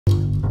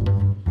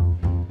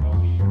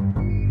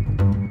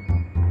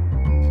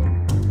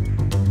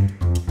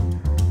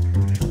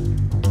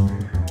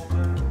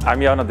I'm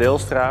Jona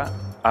Deelstra.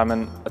 I'm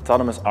an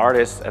autonomous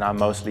artist and I'm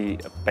mostly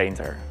a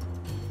painter.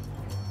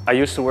 I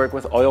used to work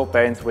with oil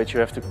paint, which you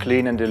have to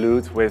clean and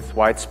dilute with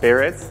white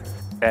spirit.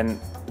 And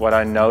what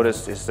I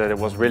noticed is that it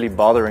was really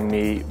bothering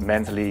me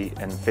mentally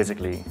and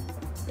physically.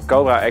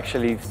 Cobra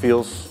actually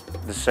feels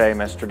the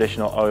same as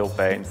traditional oil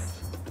paint.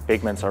 The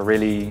pigments are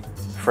really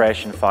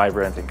fresh and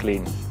vibrant and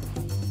clean.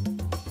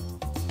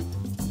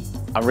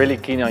 I'm really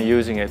keen on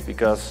using it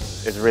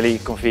because it's really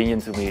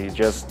convenient to me. You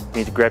just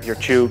need to grab your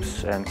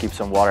tubes and keep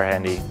some water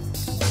handy.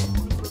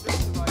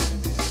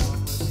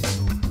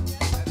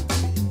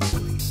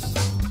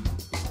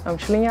 I'm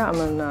Shalinia, I'm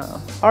an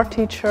art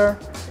teacher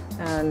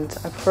and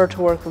I prefer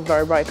to work with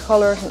very bright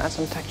colors and add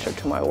some texture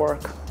to my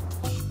work.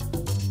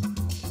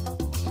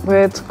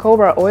 With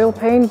Cobra oil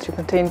paint you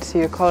can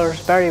see the colors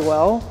very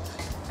well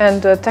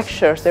and the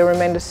textures they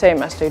remain the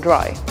same as they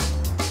dry.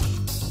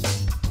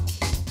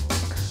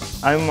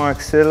 I'm Mark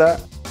Silla.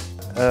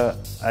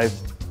 I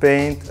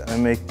paint, I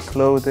make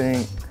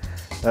clothing,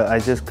 I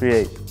just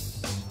create.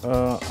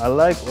 I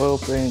like oil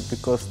paint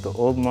because the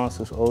old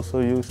masters also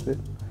used it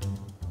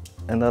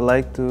and I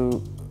like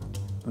to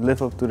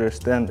live up to their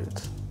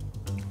standards.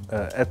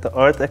 At the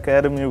Art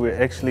Academy we're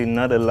actually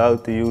not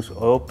allowed to use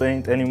oil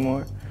paint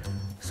anymore,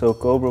 so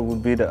Cobra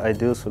would be the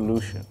ideal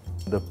solution.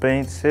 The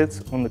paint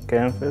sits on the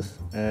canvas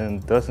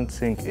and doesn't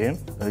sink in.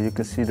 You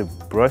can see the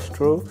brush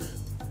strokes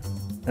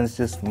and it's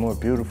just more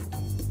beautiful.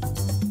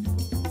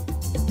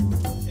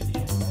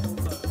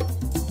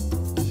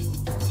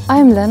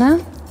 I'm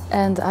Lena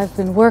and I've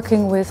been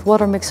working with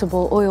water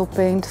mixable oil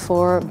paint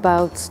for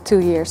about 2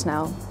 years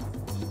now.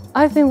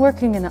 I've been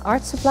working in an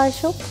art supply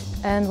shop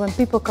and when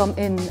people come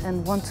in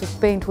and want to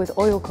paint with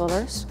oil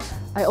colors,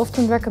 I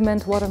often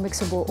recommend water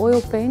mixable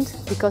oil paint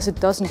because it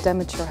doesn't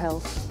damage your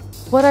health.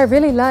 What I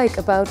really like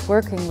about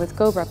working with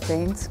Cobra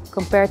paint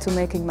compared to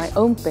making my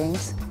own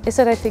paint is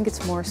that I think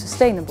it's more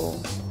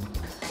sustainable.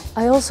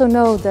 I also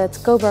know that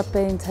Cobra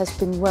paint has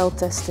been well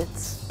tested,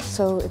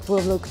 so it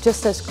will look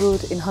just as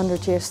good in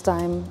 100 years'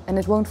 time and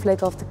it won't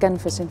flake off the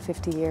canvas in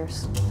 50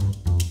 years.